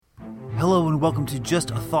and welcome to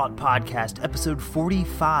Just a Thought Podcast, episode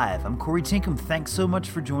 45. I'm Corey Tinkham. Thanks so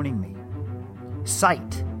much for joining me.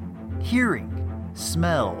 Sight, hearing,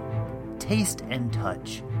 smell, taste, and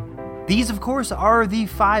touch. These, of course, are the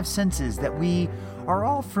five senses that we are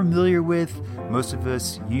all familiar with. Most of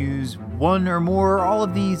us use one or more, or all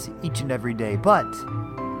of these each and every day. But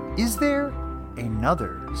is there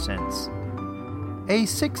another sense? A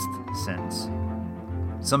sixth sense?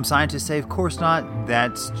 Some scientists say, of course not,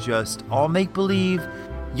 that's just all make-believe.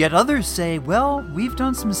 Yet others say, well, we've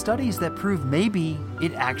done some studies that prove maybe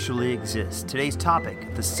it actually exists. Today's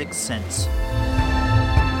topic, the sixth sense.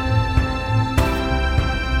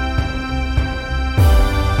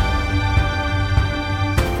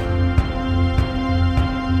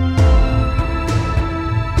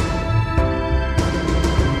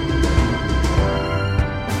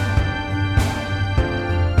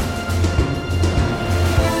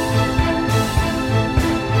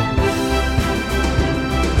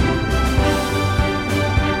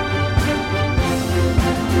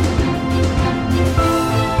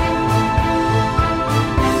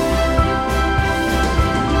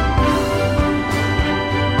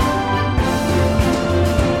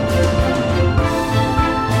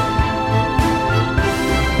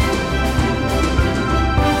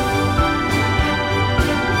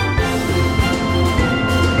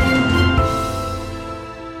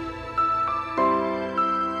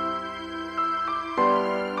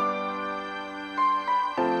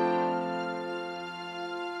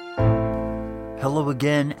 Hello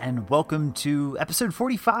again, and welcome to episode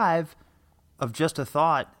 45 of Just a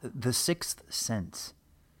Thought, the sixth sense.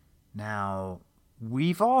 Now,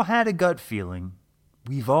 we've all had a gut feeling.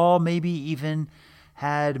 We've all maybe even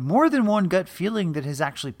had more than one gut feeling that has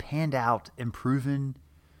actually panned out and proven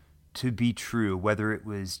to be true, whether it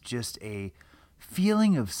was just a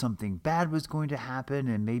feeling of something bad was going to happen,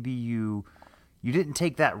 and maybe you didn't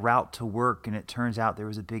take that route to work, and it turns out there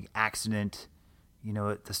was a big accident,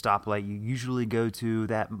 at the stoplight you usually go to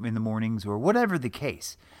that in the mornings, or whatever the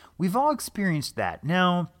case. We've all experienced that.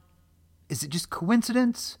 Now, is it just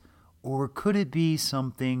coincidence, or could it be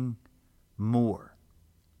something more?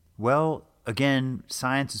 Well, again,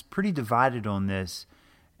 science is pretty divided on this,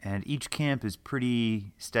 and each camp is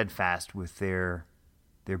pretty steadfast with their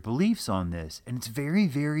beliefs on this. And it's very,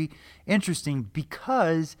 very interesting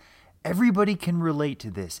because everybody can relate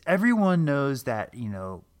to this. Everyone knows that,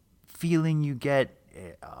 feeling you get,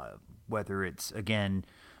 whether it's, again,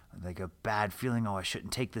 like a bad feeling, I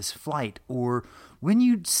shouldn't take this flight, or when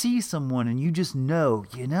you see someone and you just know,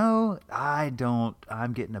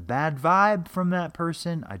 I'm getting a bad vibe from that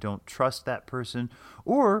person, I don't trust that person,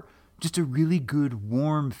 or just a really good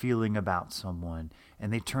warm feeling about someone,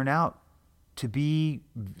 and they turn out to be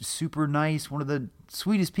super nice, one of the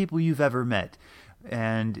sweetest people you've ever met,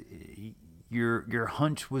 and your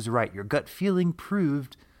hunch was right, your gut feeling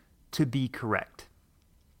proved to be correct.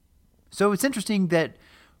 So it's interesting that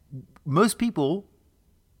most people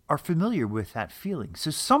are familiar with that feeling. So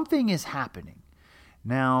something is happening.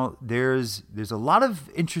 Now, there's a lot of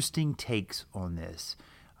interesting takes on this.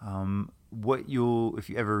 If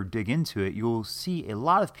you ever dig into it, you'll see a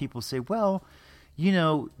lot of people say, well,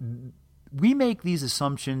 we make these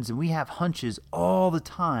assumptions and we have hunches all the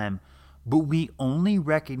time, but we only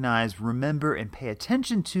recognize, remember, and pay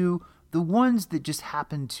attention to the ones that just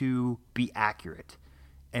happen to be accurate.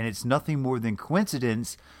 And it's nothing more than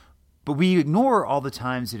coincidence, but we ignore all the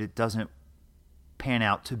times that it doesn't pan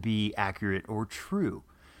out to be accurate or true,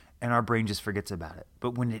 and our brain just forgets about it.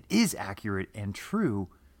 But when it is accurate and true,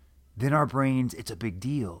 then our brains, it's a big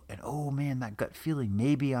deal. And oh man, that gut feeling,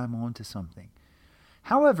 maybe I'm onto something.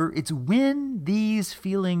 However, it's when these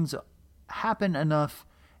feelings happen enough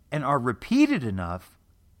and are repeated enough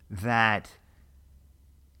that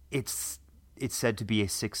it's said to be a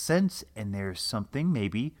sixth sense, and there's something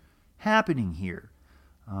maybe happening here.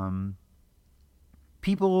 I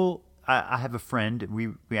have a friend,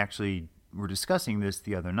 we actually were discussing this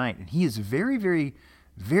the other night, and he is very, very,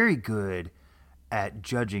 very good at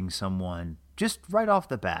judging someone just right off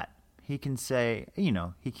the bat. He can say, he's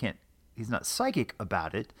not psychic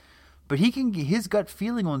about it, but his gut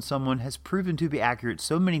feeling on someone has proven to be accurate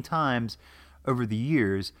so many times over the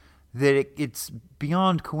years that it's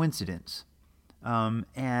beyond coincidence.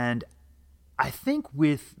 And I think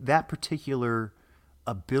with that particular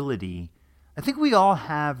ability, I think we all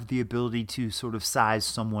have the ability to sort of size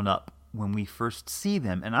someone up when we first see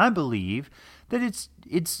them. And I believe that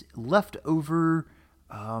it's leftover,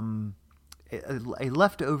 a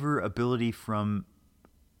leftover ability from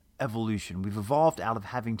evolution. We've evolved out of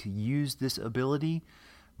having to use this ability,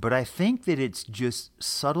 but I think that it's just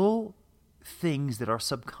subtle things that our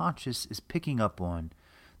subconscious is picking up on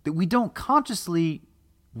that we don't consciously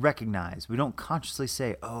recognize. We don't consciously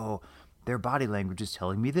say, oh, their body language is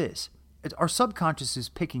telling me this. Our subconscious is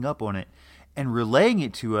picking up on it and relaying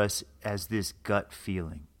it to us as this gut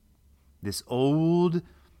feeling, this old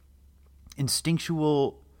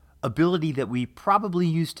instinctual ability that we probably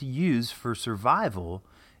used to use for survival.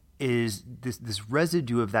 Is this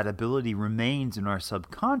residue of that ability remains in our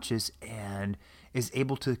subconscious and is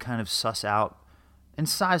able to kind of suss out and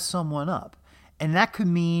size someone up. And that could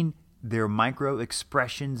mean their micro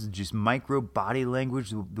expressions, just micro body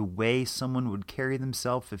language, the way someone would carry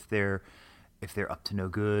themselves if they're up to no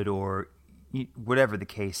good or whatever the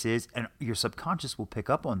case is, and your subconscious will pick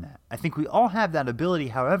up on that. I think we all have that ability.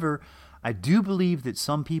 However, I do believe that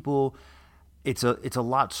some people, it's a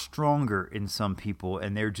lot stronger in some people,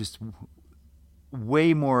 and they're just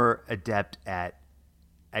way more adept at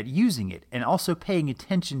using it and also paying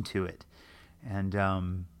attention to it. And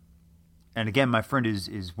again, my friend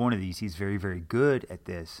is one of these. He's very, very good at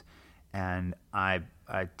this. And I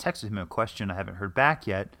texted him a question I haven't heard back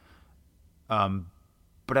yet.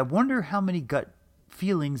 But I wonder how many gut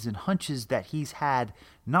feelings and hunches that he's had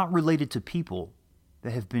not related to people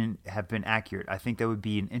that have been accurate. I think that would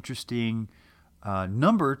be an interesting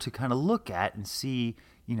number to kind of look at and see,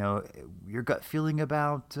 your gut feeling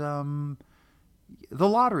about the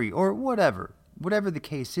lottery or whatever the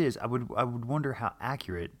case is. I would wonder how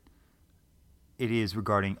accurate it is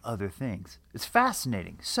regarding other things. It's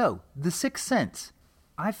fascinating. So, The Sixth Sense.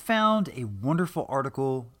 I found a wonderful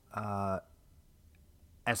article at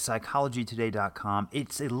psychologytoday.com.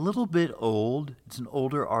 It's a little bit old. It's an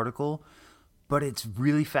older article, but it's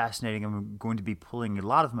really fascinating. I'm going to be pulling a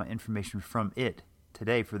lot of my information from it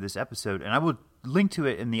today for this episode, and I will link to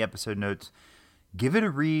it in the episode notes. Give it a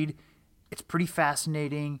read. It's pretty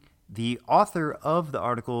fascinating. The author of the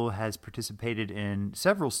article has participated in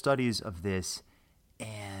several studies of this,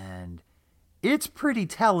 and it's pretty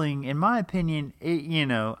telling, in my opinion.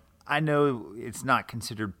 I know it's not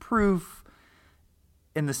considered proof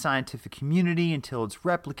in the scientific community until it's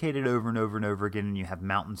replicated over and over and over again, and you have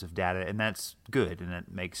mountains of data, and that's good, and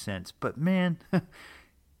that makes sense. But man,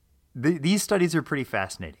 these studies are pretty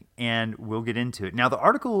fascinating, and we'll get into it. Now, the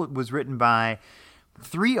article was written by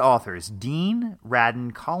 3 authors, Dean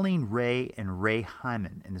Radin, Colleen Ray, and Ray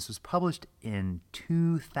Hyman, and this was published in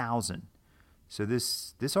 2000. So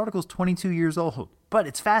this article is 22 years old, but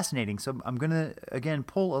it's fascinating, so I'm going to, again,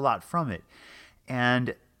 pull a lot from it.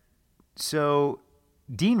 And so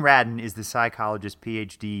Dean Radin is the psychologist,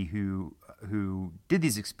 PhD, who did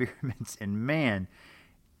these experiments, and man,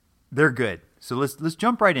 they're good. So let's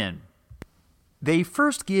jump right in. They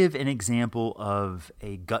first give an example of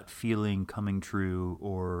a gut feeling coming true,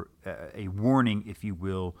 or a warning, if you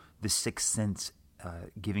will, the sixth sense,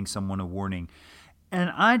 giving someone a warning. And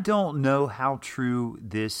I don't know how true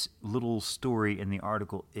this little story in the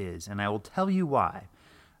article is, and I will tell you why.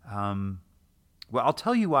 I'll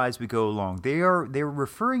tell you why as we go along. They're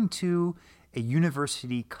referring to a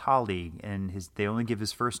university colleague, and they only give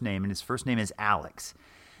his first name, and his first name is Alex.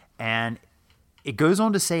 And it goes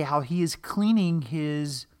on to say how he is cleaning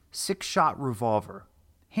his 6-shot revolver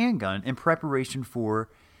handgun in preparation for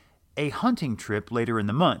a hunting trip later in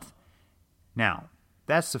the month. Now,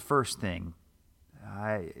 that's the first thing.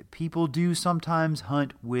 People do sometimes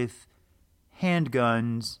hunt with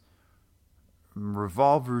handguns,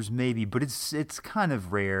 revolvers maybe, but it's kind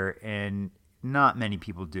of rare, and not many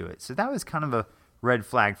people do it. So that was kind of a red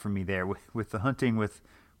flag for me there with the hunting with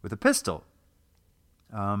a pistol.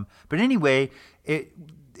 But anyway,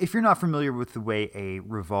 if you're not familiar with the way a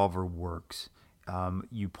revolver works,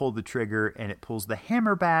 you pull the trigger and it pulls the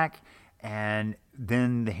hammer back, and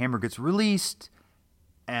then the hammer gets released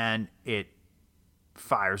and it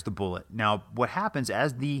fires the bullet. Now, what happens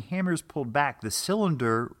as the hammer is pulled back, the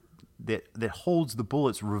cylinder that holds the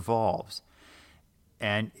bullets revolves,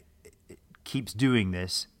 and it keeps doing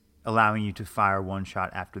this, allowing you to fire one shot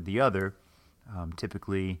after the other.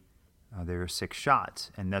 Typically, there are 6 shots,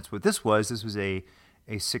 and that's what this was. This was a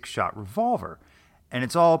 6-shot revolver, and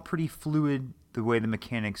it's all pretty fluid the way the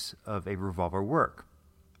mechanics of a revolver work.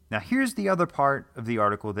 Now, here's the other part of the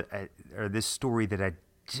article or this story that I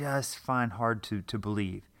just find hard to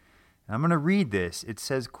believe. And I'm going to read this. It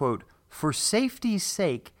says, quote, "For safety's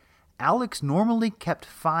sake, Alex normally kept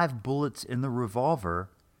 5 bullets in the revolver,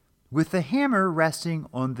 with the hammer resting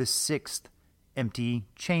on the 6th empty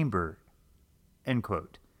chamber," end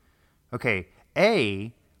quote. Okay,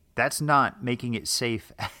 that's not making it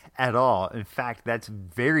safe at all. In fact, that's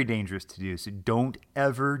very dangerous to do, so don't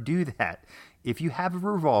ever do that. If you have a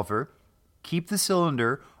revolver, keep the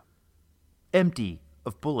cylinder empty,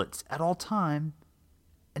 of bullets at all time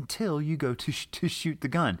until you go to shoot the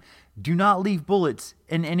gun. Do not leave bullets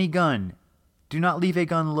in any gun. Do not leave a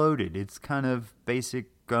gun loaded. It's kind of basic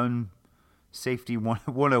gun safety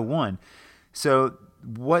 101. So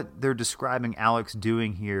what they're describing Alex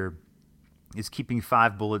doing here is keeping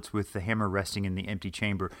 5 bullets with the hammer resting in the empty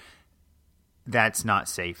chamber. That's not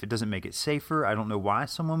safe. It doesn't make it safer. I don't know why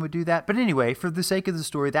someone would do that. But anyway, for the sake of the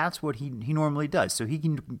story, that's what he normally does. So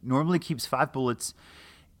he normally keeps 5 bullets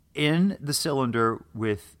in the cylinder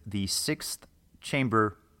with the 6th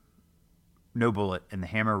chamber, no bullet, and the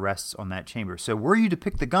hammer rests on that chamber. So were you to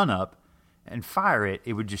pick the gun up and fire it,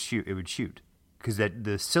 it would just shoot. It would shoot because that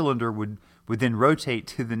the cylinder would then rotate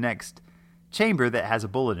to the next chamber that has a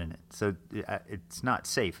bullet in it. So it's not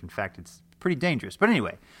safe. In fact, it's pretty dangerous. But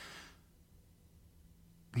anyway,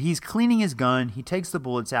 he's cleaning his gun. He takes the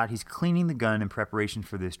bullets out. He's cleaning the gun in preparation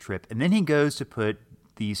for this trip. And then he goes to put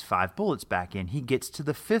these 5 bullets back in. He gets to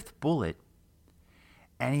the 5th bullet,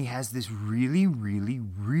 and he has this really, really,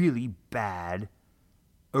 really bad,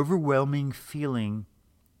 overwhelming feeling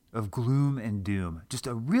of gloom and doom. Just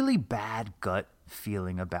a really bad gut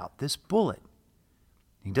feeling about this bullet.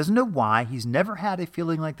 He doesn't know why. He's never had a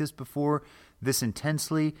feeling like this before, this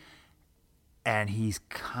intensely. And he's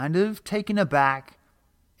kind of taken aback,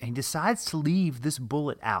 and he decides to leave this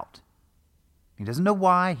bullet out. He doesn't know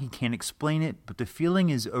why. He can't explain it, but the feeling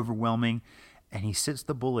is overwhelming, and he sits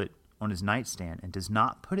the bullet on his nightstand and does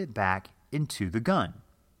not put it back into the gun.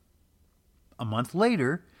 A month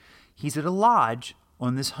later, he's at a lodge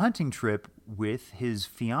on this hunting trip with his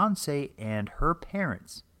fiancée and her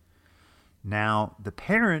parents. Now, the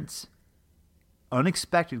parents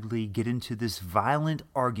unexpectedly get into this violent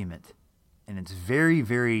argument, and it's very,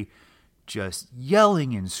 very just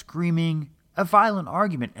yelling and screaming, a violent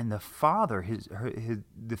argument. And the father,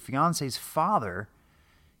 the fiance's father,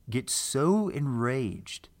 gets so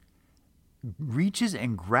enraged, reaches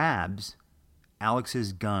and grabs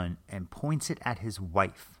Alex's gun and points it at his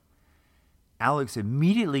wife. Alex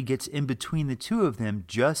immediately gets in between the two of them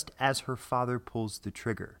just as her father pulls the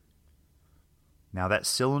trigger. Now that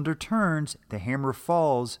cylinder turns, the hammer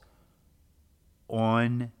falls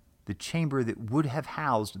on the chamber that would have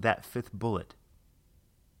housed that 5th bullet.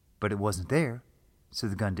 But it wasn't there, so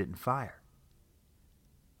the gun didn't fire.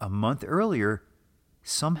 A month earlier,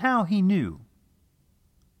 somehow he knew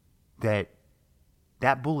that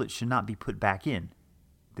that bullet should not be put back in.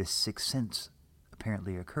 This 6th sense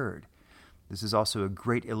apparently occurred. This is also a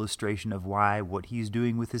great illustration of why what he's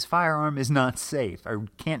doing with his firearm is not safe. I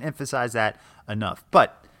can't emphasize that enough.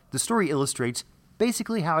 But the story illustrates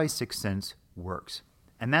basically how a 6th sense works.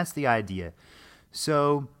 And that's the idea.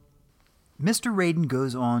 So Mr. Radin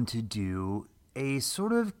goes on to do a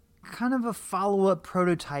sort of kind of a follow-up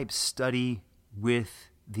prototype study with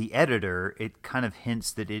the editor. It kind of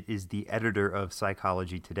hints that it is the editor of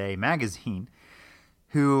Psychology Today magazine,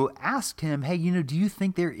 who asked him, hey, do you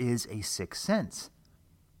think there is a 6th sense?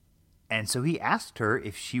 And so he asked her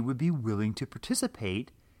if she would be willing to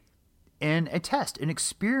participate in a test, an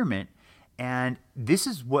experiment. And this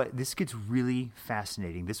gets really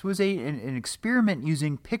fascinating. This was an experiment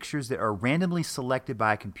using pictures that are randomly selected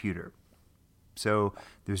by a computer. So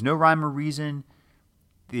there's no rhyme or reason.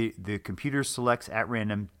 The computer selects at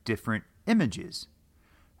random different images.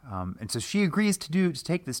 And so she agrees to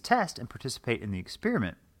take this test and participate in the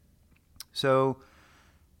experiment. So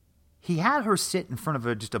he had her sit in front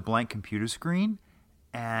of just a blank computer screen,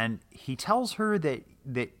 and he tells her that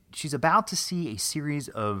she's about to see a series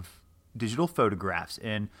of digital photographs,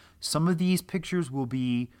 and some of these pictures will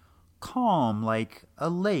be calm, like a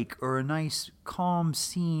lake or a nice calm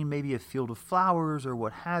scene, maybe a field of flowers or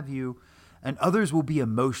what have you, and others will be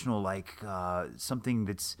emotional, like something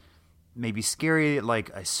that's maybe scary, like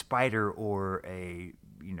a spider or a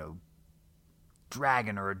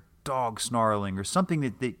dragon or a dog snarling, or something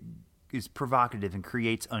that is provocative and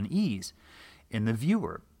creates unease in the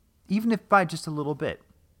viewer, even if by just a little bit.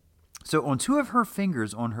 So on 2 of her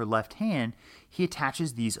fingers on her left hand, he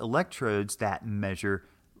attaches these electrodes that measure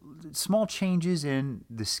small changes in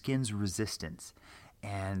the skin's resistance.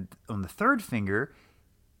 And on the 3rd finger,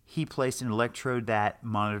 he placed an electrode that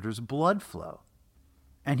monitors blood flow.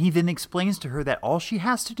 And he then explains to her that all she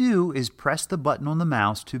has to do is press the button on the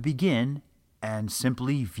mouse to begin and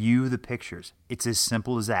simply view the pictures. It's as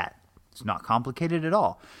simple as that. It's not complicated at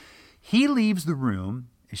all. He leaves the room.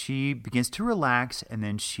 She begins to relax, and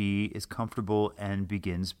then she is comfortable and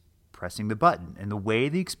begins pressing the button. And the way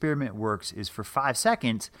the experiment works is for 5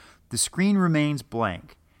 seconds, the screen remains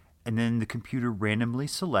blank, and then the computer randomly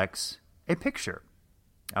selects a picture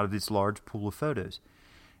out of this large pool of photos.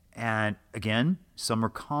 And again, some are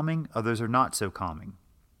calming, others are not so calming.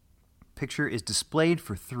 Picture is displayed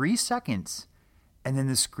for 3 seconds, and then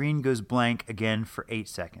the screen goes blank again for 8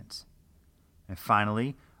 seconds. And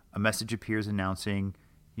finally, a message appears announcing,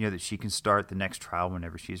 that she can start the next trial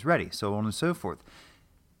whenever she's ready, so on and so forth.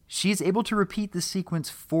 She is able to repeat the sequence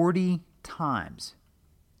 40 times,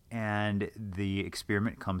 and the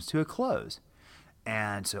experiment comes to a close.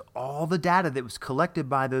 And so all the data that was collected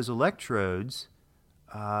by those electrodes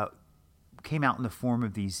came out in the form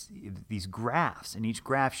of these graphs, and each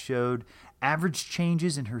graph showed average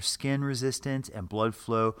changes in her skin resistance and blood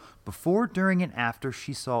flow before, during, and after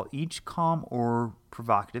she saw each calm or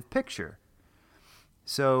provocative picture.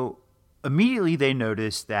 So immediately they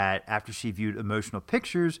noticed that after she viewed emotional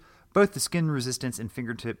pictures, both the skin resistance and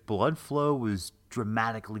fingertip blood flow was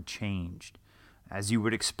dramatically changed, as you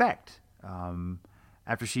would expect.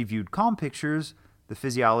 After she viewed calm pictures, the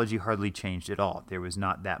physiology hardly changed at all. There was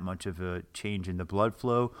not that much of a change in the blood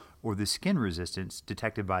flow or the skin resistance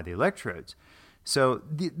detected by the electrodes. So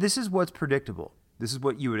this is what's predictable. This is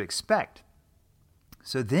what you would expect.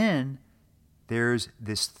 So then there's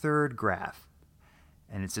this third graph,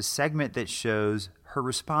 and it's a segment that shows her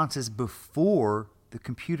responses before the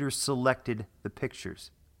computer selected the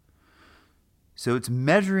pictures. So it's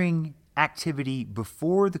measuring activity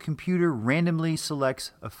before the computer randomly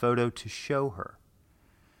selects a photo to show her.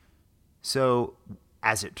 So,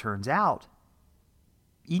 as it turns out,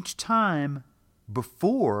 each time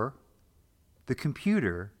before the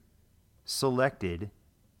computer selected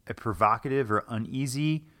a provocative or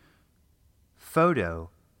uneasy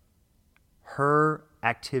photo, her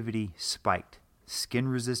activity spiked. Skin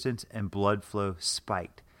resistance and blood flow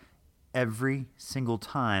spiked every single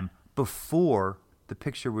time before the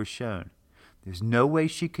picture was shown. There's no way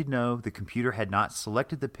she could know the computer had not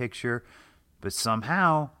selected the picture, but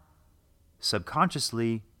somehow,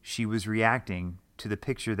 subconsciously, she was reacting to the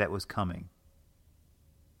picture that was coming.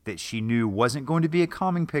 That she knew wasn't going to be a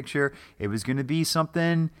calming picture, it was going to be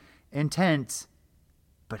something intense.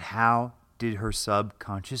 But how did her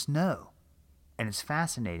subconscious know? And it's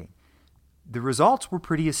fascinating. The results were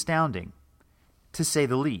pretty astounding, to say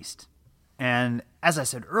the least. And as I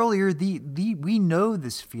said earlier, we know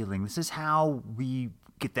this feeling. This is how we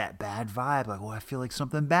get that bad vibe. Like, I feel like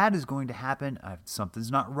something bad is going to happen. Something's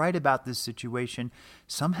not right about this situation.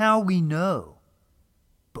 Somehow we know.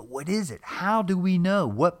 But what is it? How do we know?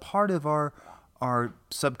 What part of our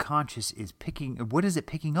subconscious is what is it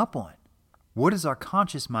picking up on? What is our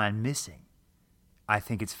conscious mind missing? I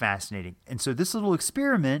think it's fascinating. And so this little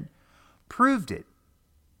experiment proved it.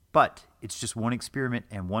 But it's just one experiment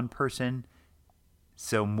and one person,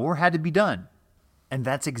 so more had to be done. And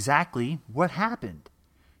that's exactly what happened.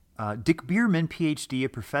 Dick Bierman, PhD, a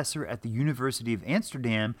professor at the University of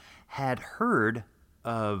Amsterdam, had heard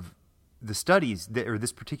of the studies,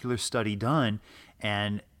 this particular study done,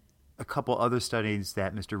 and a couple other studies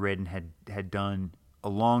that Mr. Radin had done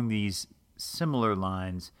along these similar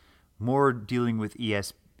lines, more dealing with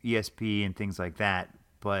ESP and things like that,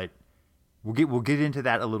 but we'll get into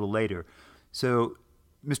that a little later. So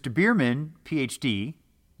Mr. Bierman, PhD,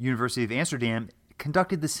 University of Amsterdam,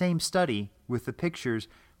 conducted the same study with the pictures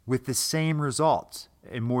with the same results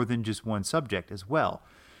and more than just one subject as well.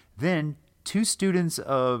 Then 2 students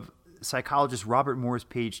of psychologist Robert Morris,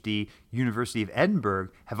 PhD, University of Edinburgh,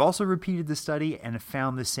 have also repeated the study and have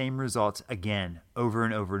found the same results again, over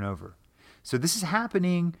and over and over. So this is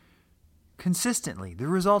happening consistently. The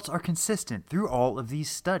results are consistent through all of these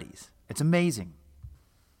studies. It's amazing.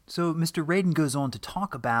 So Mr. Radin goes on to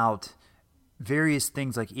talk about various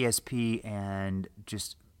things like ESP and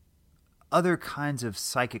just other kinds of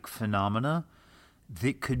psychic phenomena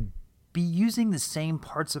that could be using the same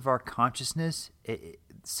parts of our consciousness. The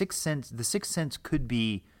sixth sense could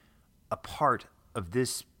be a part of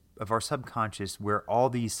our subconscious where all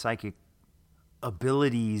these psychic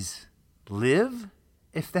abilities live,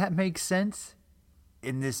 if that makes sense,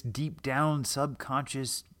 in this deep down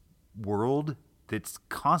subconscious world that's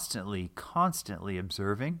constantly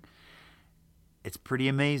observing. It's pretty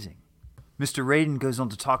amazing. Mr. Radin goes on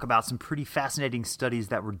to talk about some pretty fascinating studies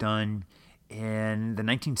that were done in the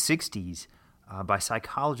 1960s by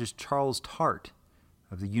psychologist Charles Tart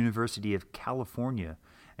of the University of California.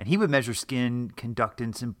 And he would measure skin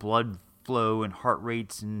conductance and blood flow and heart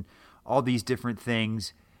rates and all these different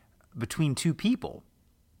things between 2 people.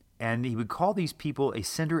 And he would call these people a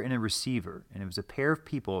sender and a receiver. And it was a pair of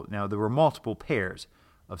people. Now, there were multiple pairs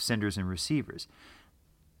of senders and receivers.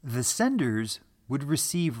 The senders would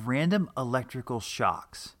receive random electrical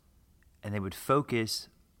shocks, and they would focus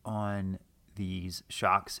on these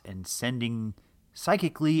shocks and sending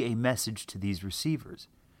psychically a message to these receivers.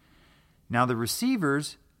 Now, the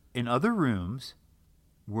receivers in other rooms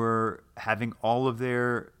were having all of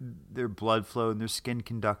their blood flow and their skin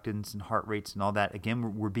conductance and heart rates and all that,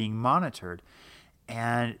 again, were being monitored.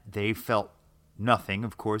 And they felt nothing.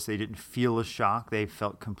 Of course, they didn't feel a shock. They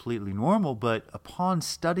felt completely normal. But upon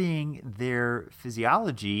studying their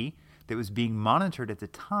physiology that was being monitored at the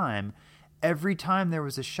time, every time there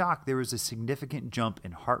was a shock, there was a significant jump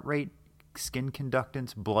in heart rate, skin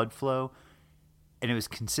conductance, blood flow, and it was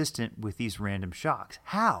consistent with these random shocks.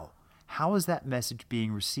 How? How is that message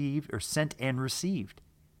being received or sent and received?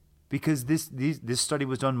 Because this study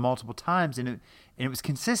was done multiple times and it was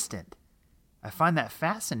consistent. I find that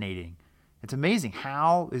fascinating. It's amazing.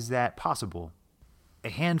 How is that possible? A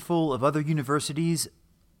handful of other universities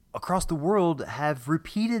across the world have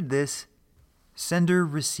repeated this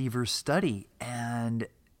sender-receiver study, and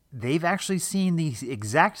they've actually seen the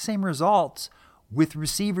exact same results with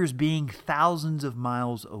receivers being thousands of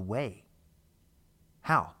miles away.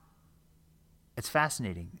 How? It's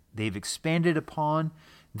fascinating. They've expanded upon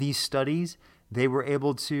these studies. They were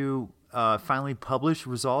able to finally publish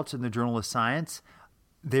results in the Journal of Science.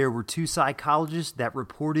 There were 2 psychologists that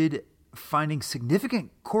reported finding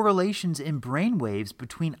significant correlations in brain waves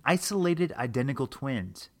between isolated identical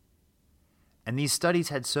twins. And these studies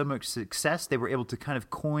had so much success, they were able to kind of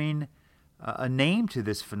coin a name to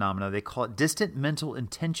this phenomena. They call it distant mental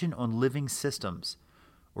intention on living systems,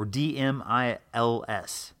 or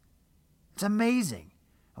DMILS. It's amazing.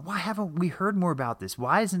 Why haven't we heard more about this?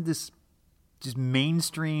 Why isn't this just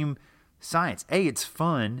mainstream science? A, it's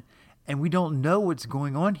fun, and we don't know what's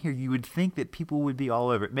going on here. You would think that people would be all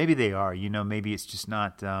over it. Maybe they are. Maybe it's just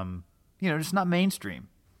not, just not mainstream.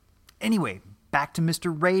 Anyway, back to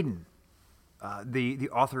Mr. Radin, the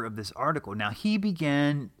author of this article. Now,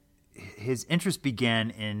 his interest began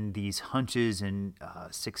in these hunches and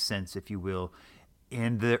sixth sense, if you will,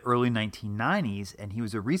 in the early 1990s, and he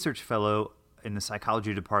was a research fellow in the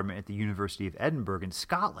psychology department at the University of Edinburgh in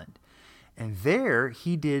Scotland. And there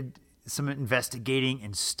he did some investigating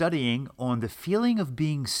and studying on the feeling of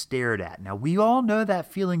being stared at. Now, we all know that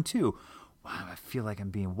feeling too. Wow, I feel like I'm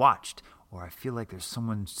being watched, or I feel like there's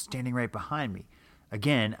someone standing right behind me.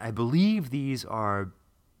 Again, I believe these are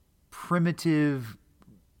primitive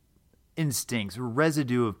instincts, or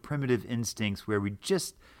residue of primitive instincts, where we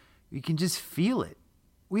can just feel it.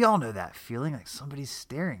 We all know that feeling, like somebody's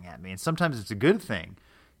staring at me. And sometimes it's a good thing.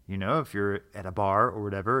 If you're at a bar or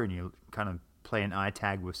whatever and you kind of play an eye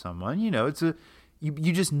tag with someone, you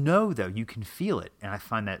just know, though, you can feel it. And I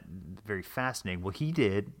find that very fascinating. Well,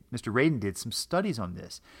 Mr. Radin did some studies on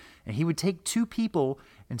this. And he would take 2 people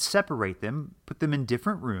and separate them, put them in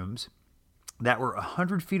different rooms that were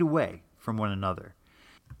 100 feet away from one another.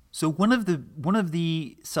 So one of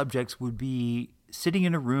the subjects would be sitting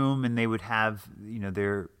in a room, and they would have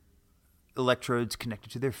their electrodes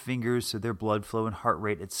connected to their fingers, so their blood flow and heart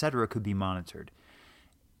rate, etc., could be monitored.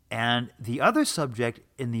 And the other subject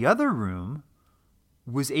in the other room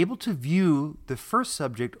was able to view the first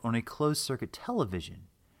subject on a closed-circuit television,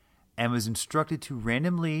 and was instructed to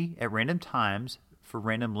randomly, at random times, for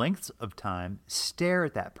random lengths of time, stare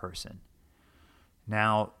at that person.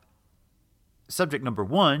 Now, subject number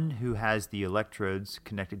 1, who has the electrodes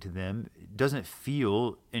connected to them, doesn't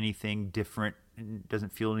feel anything different,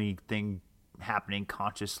 doesn't feel anything happening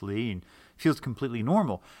consciously, and feels completely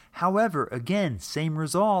normal. However, again, same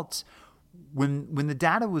results. When the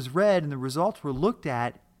data was read and the results were looked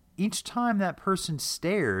at, each time that person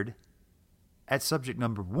stared at subject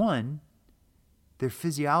number 1, their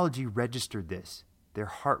physiology registered this. Their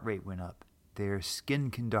heart rate went up. Their skin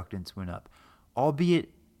conductance went up,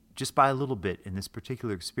 albeit just by a little bit in this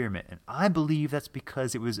particular experiment. And I believe that's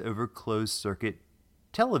because it was over closed-circuit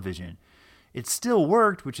television. It still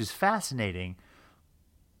worked, which is fascinating.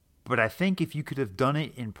 But I think if you could have done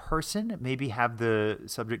it in person, maybe have the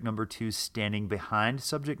subject number 2 standing behind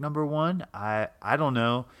subject number 1, I don't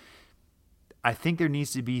know. I think there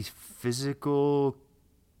needs to be physical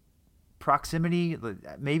proximity.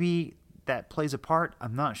 Maybe that plays a part.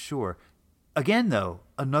 I'm not sure. Again, though,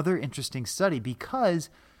 another interesting study, because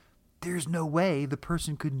there's no way the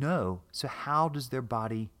person could know. So how does their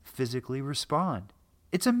body physically respond?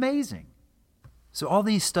 It's amazing. So all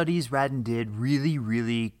these studies Radin did really,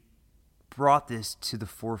 really brought this to the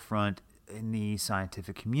forefront in the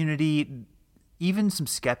scientific community. Even some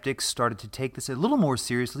skeptics started to take this a little more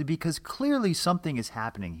seriously, because clearly something is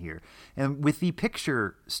happening here. And with the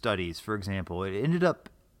picture studies, for example, it ended up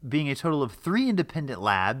being a total of 3 independent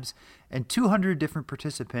labs and 200 different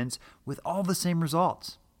participants with all the same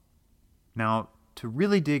results. Now, to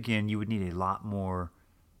really dig in, you would need a lot more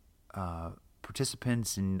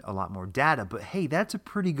participants and a lot more data. But hey, that's a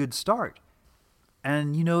pretty good start.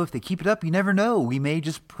 And, if they keep it up, you never know. We may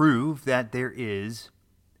just prove that there is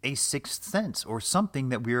a sixth sense or something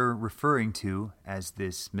that we're referring to as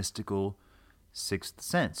this mystical sixth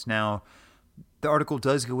sense. Now, the article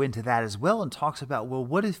does go into that as well and talks about, well,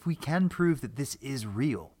 what if we can prove that this is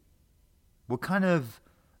real? What kind of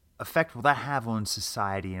effect will that have on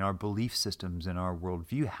society and our belief systems and our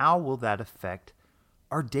worldview? How will that affect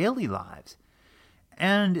our daily lives?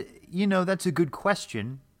 And, that's a good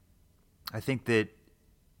question. I think that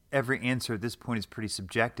every answer at this point is pretty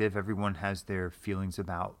subjective. Everyone has their feelings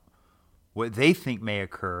about what they think may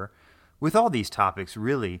occur with all these topics,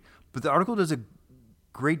 really. But the article does a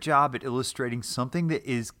great job at illustrating something that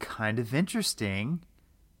is kind of interesting,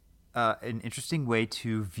 an interesting way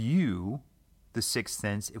to view the sixth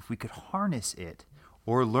sense if we could harness it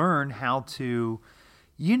or learn how to,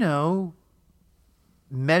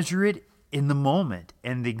 measure it in the moment.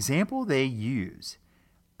 And the example they use,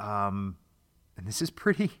 and this is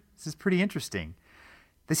pretty interesting.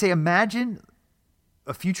 They say, imagine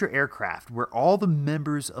a future aircraft where all the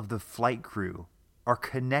members of the flight crew are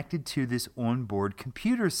connected to this onboard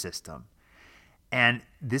computer system. And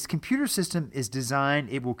this computer system is designed,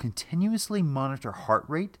 it will continuously monitor heart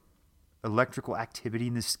rate, electrical activity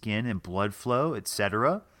in the skin and blood flow,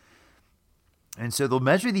 etc. And so they'll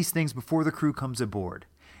measure these things before the crew comes aboard.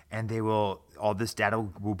 And all this data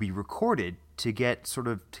will be recorded to get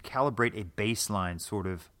to calibrate a baseline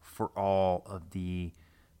for all of the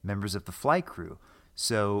members of the flight crew.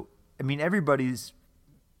 So, everybody's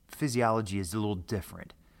physiology is a little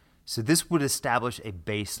different. So this would establish a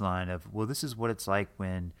baseline of, well, this is what it's like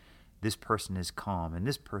when this person is calm, and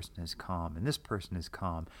this person is calm, and this person is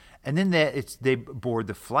calm. And then they board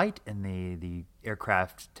the flight, and the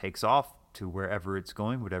aircraft takes off to wherever it's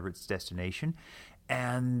going, whatever its destination.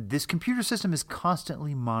 And this computer system is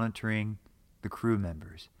constantly monitoring the crew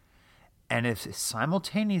members. And if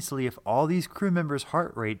all these crew members'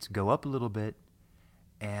 heart rates go up a little bit,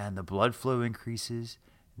 and the blood flow increases,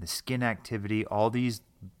 and the skin activity, all these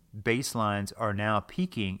baselines are now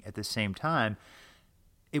peaking at the same time,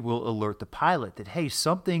 it will alert the pilot that, hey,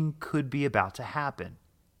 something could be about to happen.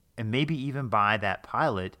 And maybe even buy that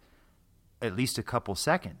pilot at least a couple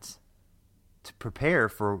seconds to prepare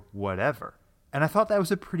for whatever. And I thought that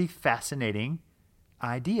was a pretty fascinating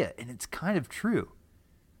idea, and it's kind of true.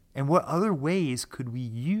 And what other ways could we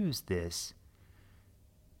use this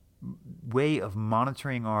way of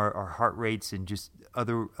monitoring our heart rates and just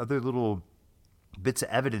other little bits of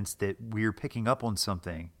evidence that we're picking up on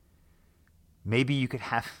something? Maybe you could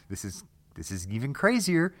have, this is even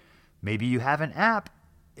crazier, maybe you have an app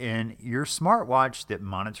in your smartwatch that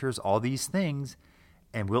monitors all these things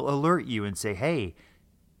and will alert you and say, hey,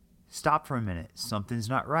 stop for a minute, something's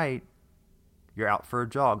not right. You're out for a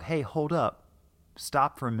jog. Hey, hold up.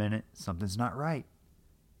 Stop for a minute, something's not right.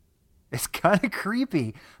 It's kind of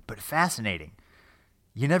creepy, but fascinating.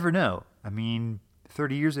 You never know.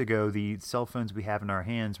 30 years ago, the cell phones we have in our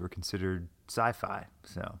hands were considered sci-fi.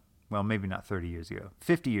 So, well, maybe not 30 years ago,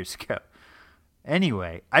 50 years ago.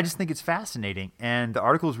 Anyway, I just think it's fascinating. And the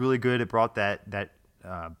article is really good. It brought that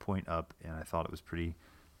point up, and I thought it was pretty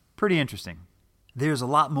interesting. There's a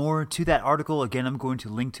lot more to that article. Again, I'm going to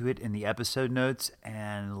link to it in the episode notes,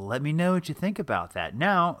 and let me know what you think about that.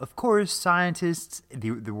 Now, of course, scientists,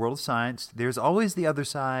 the world of science, there's always the other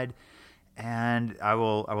side, and I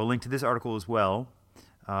will link to this article as well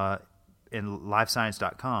in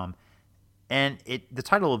livescience.com. And the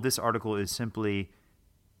title of this article is simply,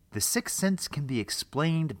 "The Sixth Sense Can Be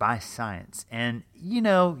Explained by Science." And,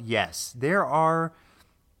 yes, there are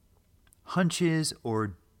hunches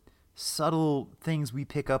or subtle things we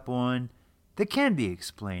pick up on that can be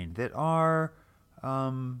explained, that are,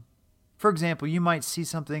 for example, you might see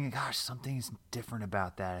something, gosh, something's different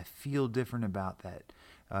about that. I feel different about that.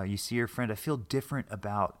 You see your friend, I feel different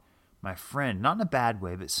about my friend. Not in a bad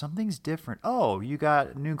way, but something's different. Oh, you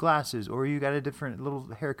got new glasses, or you got a different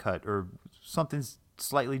little haircut, or something's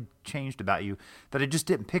slightly changed about you that I just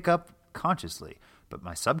didn't pick up consciously, but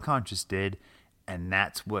my subconscious did, and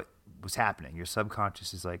that's what was happening. Your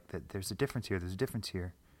subconscious is like, that there's a difference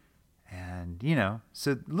here, and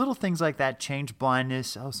so little things like that, change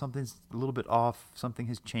blindness, oh, something's a little bit off, something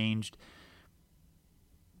has changed,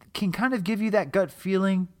 can kind of give you that gut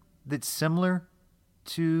feeling that's similar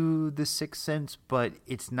to the sixth sense, but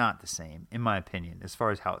it's not the same, in my opinion, as far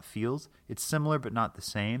as how it feels. It's similar, but not the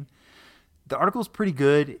same. The article's pretty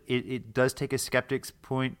good. It does take a skeptic's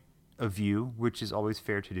point of view, which is always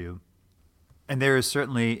fair to do. And there is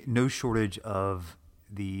certainly no shortage of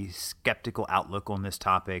the skeptical outlook on this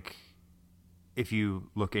topic. if you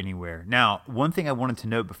look anywhere. Now, one thing I wanted to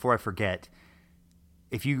note before I forget,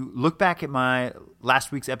 if you look back at my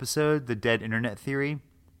last week's episode, The Dead Internet Theory,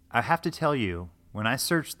 I have to tell you, when I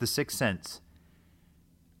searched The Sixth Sense,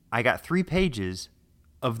 I got 3 pages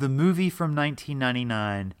of the movie from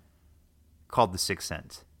 1999 called The Sixth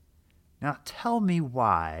Sense. Now, tell me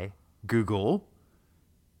why, Google,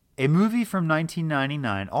 a movie from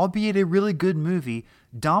 1999, albeit a really good movie,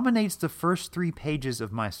 dominates the first 3 pages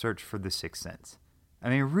of my search for The Sixth Sense. I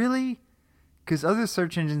mean, really? Because other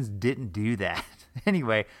search engines didn't do that.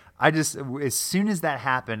 Anyway, as soon as that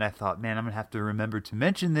happened, I thought, man, I'm going to have to remember to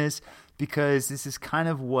mention this because this is kind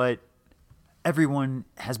of what everyone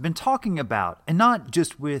has been talking about. And not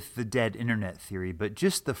just with the dead internet theory, but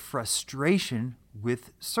just the frustration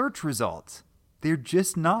with search results. They're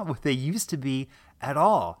just not what they used to be at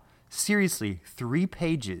all. Seriously, 3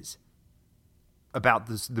 pages about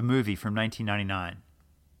the movie from 1999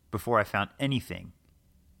 before I found anything.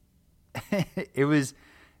 It was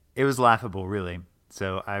laughable, really.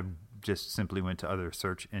 So I just simply went to other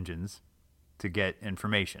search engines to get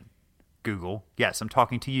information. Google, yes, I'm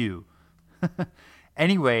talking to you.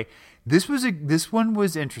 Anyway, this one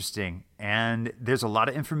was interesting, and there's a lot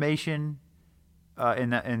of information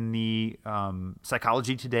in the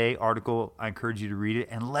Psychology Today article. I encourage you to read it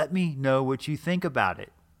and let me know what you think about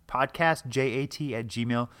it.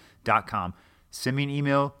 podcastjat@gmail.com. Send me an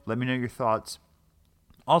email. Let me know your thoughts.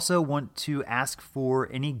 Also want to ask for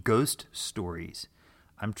any ghost stories.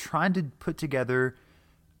 I'm trying to put together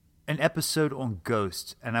an episode on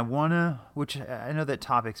ghosts, and which I know that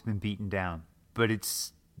topic's been beaten down, but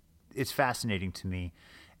it's fascinating to me.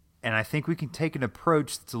 And I think we can take an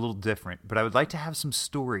approach that's a little different, but I would like to have some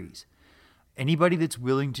stories. Anybody that's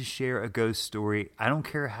willing to share a ghost story, I don't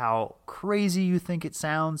care how crazy you think it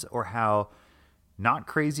sounds or how not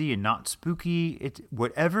crazy and not spooky,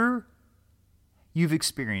 whatever you've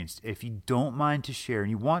experienced, if you don't mind to share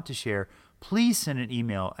and you want to share, please send an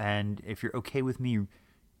email. And if you're okay with me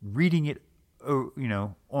reading it,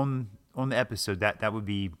 on the episode, that would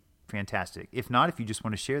be fantastic. If not, if you just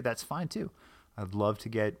want to share, that's fine too. I'd love to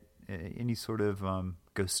get any sort of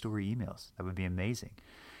ghost story emails. That would be amazing.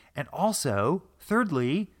 And also,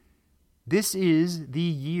 thirdly, this is the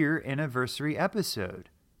year anniversary episode.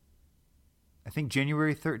 I think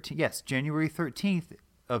January 13th. Yes, January 13th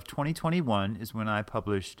of 2021 is when I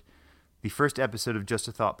published the first episode of Just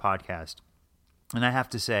a Thought podcast. And I have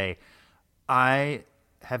to say, I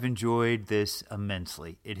have enjoyed this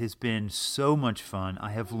immensely. It has been so much fun.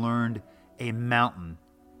 I have learned a mountain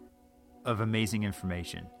of amazing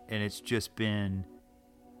information. And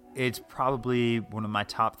it's probably one of my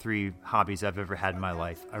top 3 hobbies I've ever had in my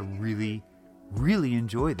life. I really, really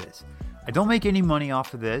enjoy this. I don't make any money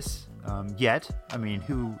off of this yet. I mean,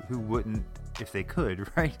 who wouldn't if they could,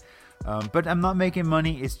 right? But I'm not making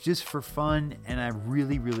money. It's just for fun, and I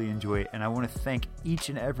really, really enjoy it. And I want to thank each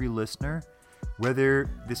and every listener, whether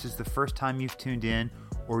this is the first time you've tuned in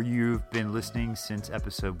or you've been listening since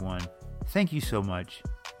episode 1. Thank you so much.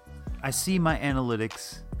 I see my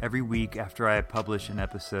analytics every week after I publish an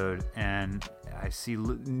episode, and I see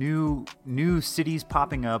new cities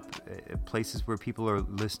popping up, places where people are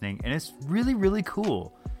listening, and it's really, really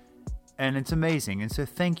cool. And it's amazing. And so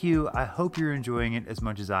thank you. I hope you're enjoying it as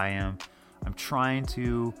much as I am. I'm trying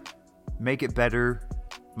to make it better.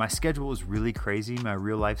 My schedule is really crazy, my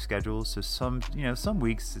real life schedule. So some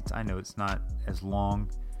weeks, I know it's not as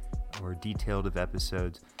long or detailed of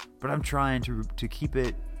episodes, but I'm trying to keep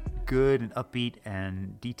it good and upbeat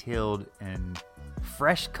and detailed and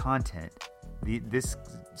fresh content. This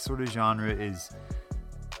sort of genre is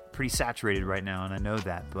pretty saturated right now, and I know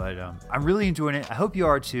that, but I'm really enjoying it. I hope you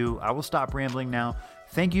are too. I will stop rambling now.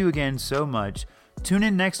 Thank you again so much. Tune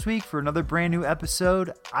in next week for another brand new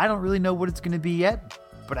episode. I don't really know what it's going to be yet,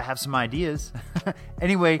 but I have some ideas.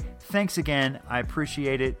 Anyway, thanks again. I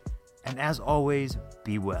appreciate it. And as always,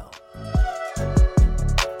 be well.